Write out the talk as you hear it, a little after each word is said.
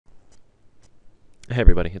Hey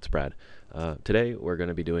everybody, it's Brad. Today we're going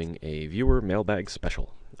to be doing a viewer mailbag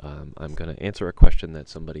special. I'm going to answer a question that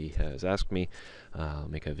somebody has asked me. I'll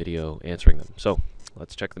make a video answering them. So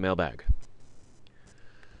let's check the mailbag.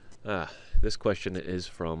 This question is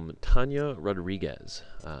from Tanya Rodriguez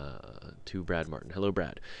to Brad Martin. Hello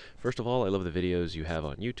Brad. First of all, I love the videos you have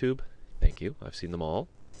on YouTube. Thank you. I've seen them all.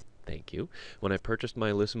 Thank you. When I purchased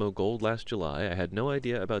my Lissimo Gold last July, I had no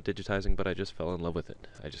idea about digitizing, but I just fell in love with it.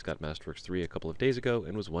 I just got MasterWorks III a couple of days ago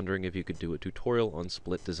and was wondering if you could do a tutorial on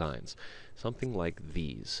split designs. Something like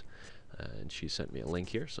these. And she sent me a link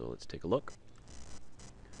here, so let's take a look.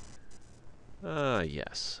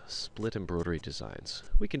 Yes. Split embroidery designs.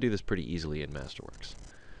 We can do this pretty easily in MasterWorks.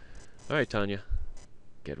 Alright, Tanya.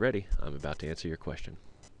 Get ready. I'm about to answer your question.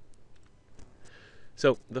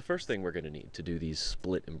 So the first thing we're going to need to do these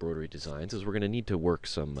split embroidery designs is we're going to need to work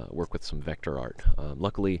with some vector art.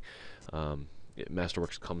 Luckily,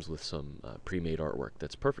 MasterWorks comes with some pre-made artwork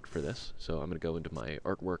that's perfect for this. So I'm going to go into my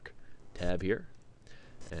artwork tab here,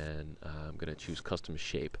 and I'm going to choose custom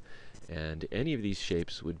shape. And any of these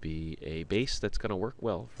shapes would be a base that's going to work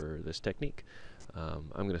well for this technique. I'm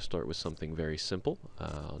going to start with something very simple.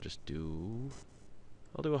 I'll do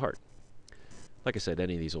a heart. Like I said,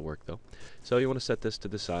 any of these will work though. So you want to set this to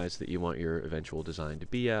the size that you want your eventual design to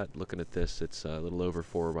be at. Looking at this, it's a little over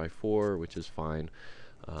 4 by 4, which is fine.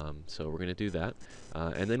 So we're going to do that.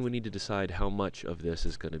 And then we need to decide how much of this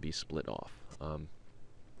is going to be split off. I'm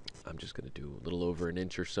just going to do a little over an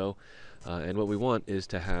inch or so. And what we want is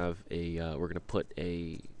to have we're going to put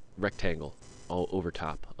a rectangle all over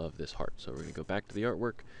top of this heart. So we're going to go back to the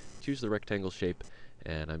artwork, choose the rectangle shape,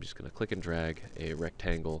 and I'm just going to click and drag a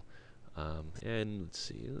rectangle. And let's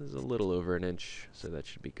see, this is a little over an inch, so that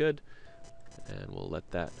should be good. And we'll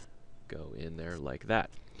let that go in there like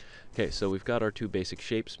that. Okay, so we've got our two basic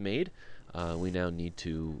shapes made. We now need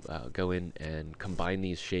to go in and combine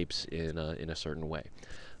these shapes in a certain way.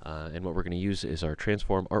 And what we're going to use is our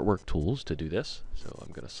transform artwork tools to do this. So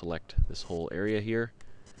I'm going to select this whole area here.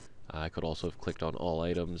 I could also have clicked on all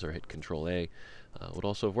items or hit Control A. Would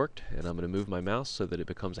also have worked. And I'm going to move my mouse so that it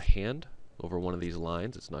becomes a hand over one of these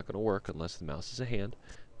lines. It's not going to work unless the mouse is a hand.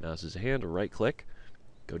 Mouse is a hand, right click,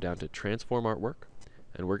 go down to transform artwork,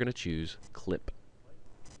 and we're going to choose clip.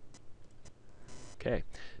 Okay,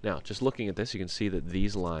 now just looking at this, you can see that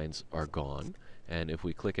these lines are gone, and if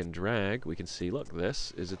we click and drag, we can see, look,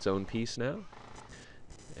 this is its own piece now,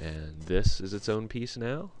 and this is its own piece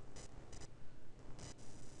now,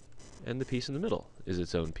 and the piece in the middle is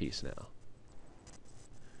its own piece now.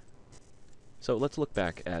 So let's look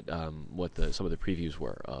back at what some of the previews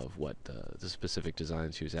were of what the specific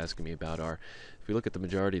designs she was asking me about are. If we look at the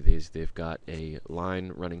majority of these, they've got a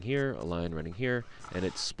line running here, a line running here, and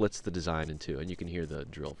it splits the design in two. And you can hear the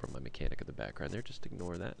drill from my mechanic in the background there. Just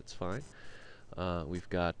ignore that, it's fine. We've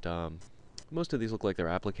got, most of these look like they're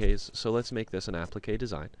appliques, so let's make this an applique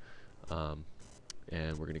design. And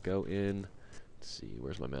we're going to go in, let's see,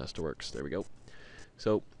 where's my MasterWorks? There we go.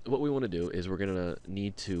 So what we want to do is we're going to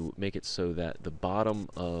need to make it so that the bottom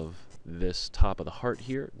of this top of the heart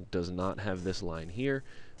here does not have this line here.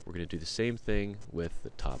 We're going to do the same thing with the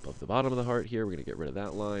top of the bottom of the heart here. We're going to get rid of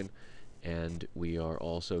that line, and we are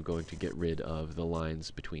also going to get rid of the lines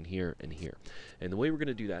between here and here. And the way we're going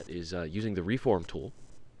to do that is using the reform tool.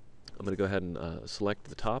 I'm going to go ahead and select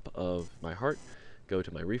the top of my heart, go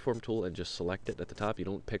to my reform tool and just select it at the top. You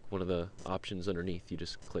don't pick one of the options underneath, you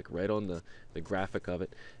just click right on the graphic of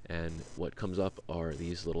it, and what comes up are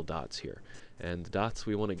these little dots here. And the dots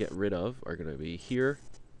we want to get rid of are going to be here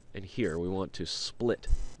and here. We want to split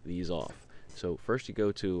these off. So first I'm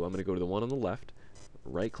going to go to the one on the left,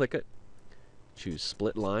 right click it, choose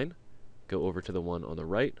split line, go over to the one on the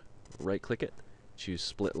right, right click it, choose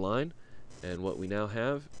split line, and what we now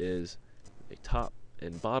have is a top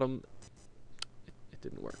and bottom.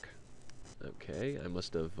 Didn't work. Okay, I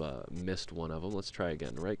must have missed one of them. Let's try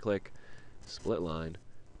again. Right click, split line.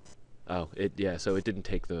 Oh, so it didn't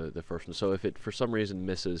take the first one. So if it for some reason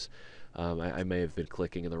misses, I may have been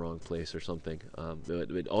clicking in the wrong place or something.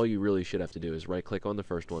 But all you really should have to do is right click on the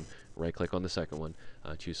first one, right click on the second one,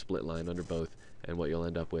 choose split line under both, and what you'll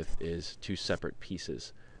end up with is two separate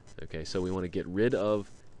pieces. Okay, so we want to get rid of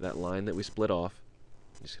that line that we split off.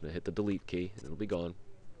 I'm just going to hit the delete key and it'll be gone.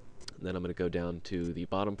 Then I'm going to go down to the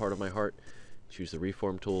bottom part of my heart, choose the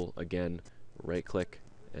reform tool, again, right click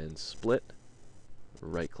and split,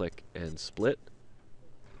 right click and split.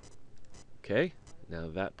 Okay, now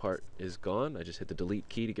that part is gone. I just hit the delete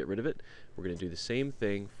key to get rid of it. We're going to do the same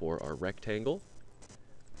thing for our rectangle.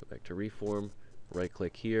 Go back to reform, right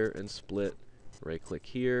click here and split, right click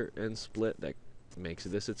here and split. That makes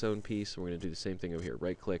this its own piece. We're going to do the same thing over here,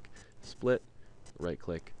 right click, split, right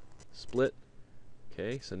click, split.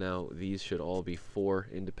 Okay, so now these should all be 4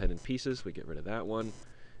 independent pieces. We get rid of that one,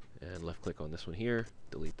 and left click on this one here,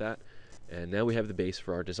 delete that. And now we have the base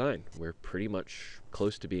for our design. We're pretty much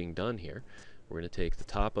close to being done here. We're going to take the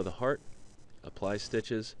top of the heart, apply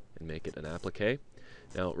stitches, and make it an applique.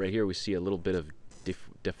 Now right here we see a little bit of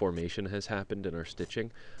deformation has happened in our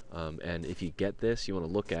stitching, and if you get this, you want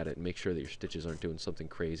to look at it and make sure that your stitches aren't doing something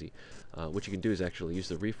crazy. What you can do is actually use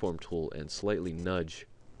the reform tool and slightly nudge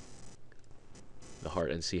the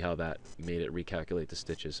heart and see how that made it recalculate the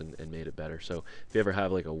stitches and made it better. So if you ever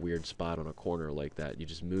have like a weird spot on a corner like that, you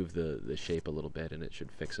just move the shape a little bit and it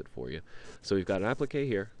should fix it for you. So we've got an applique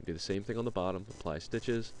here. Do the same thing on the bottom, apply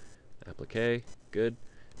stitches, applique, good.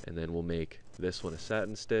 And then we'll make this one a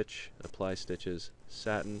satin stitch, apply stitches,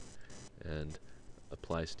 satin, and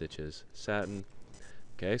apply stitches, satin.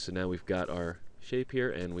 Okay, so now we've got our shape here,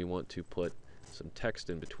 and we want to put some text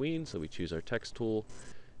in between, so we choose our text tool,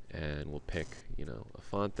 and we'll pick, you know, a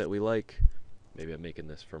font that we like. Maybe I'm making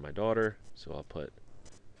this for my daughter, so I'll put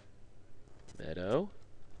Meadow,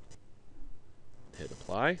 hit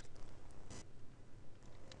apply,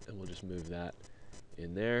 and we'll just move that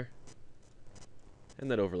in there. And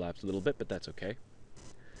that overlaps a little bit, but that's okay.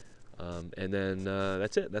 And then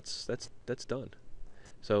that's it. That's done.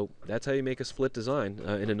 So that's how you make a split design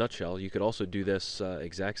in a nutshell. You could also do this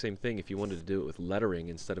exact same thing if you wanted to do it with lettering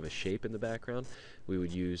instead of a shape in the background. We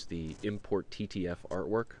would use the import TTF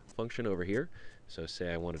artwork function over here. So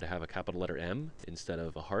say I wanted to have a capital letter M instead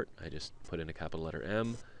of a heart. I just put in a capital letter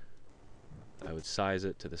M. I would size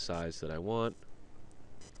it to the size that I want.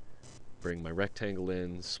 Bring my rectangle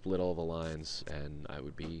in, split all the lines, and I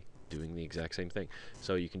would be doing the exact same thing.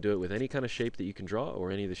 So you can do it with any kind of shape that you can draw,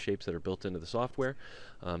 or any of the shapes that are built into the software.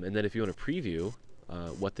 And then if you want to preview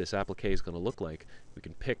what this applique is going to look like, we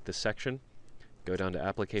can pick the section, go down to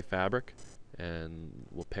applique fabric, and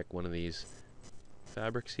we'll pick one of these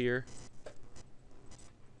fabrics here.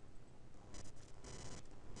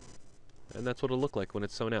 And that's what it'll look like when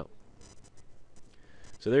it's sewn out.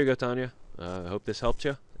 So there you go, Tanya. I hope this helped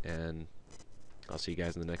you, and I'll see you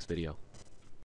guys in the next video.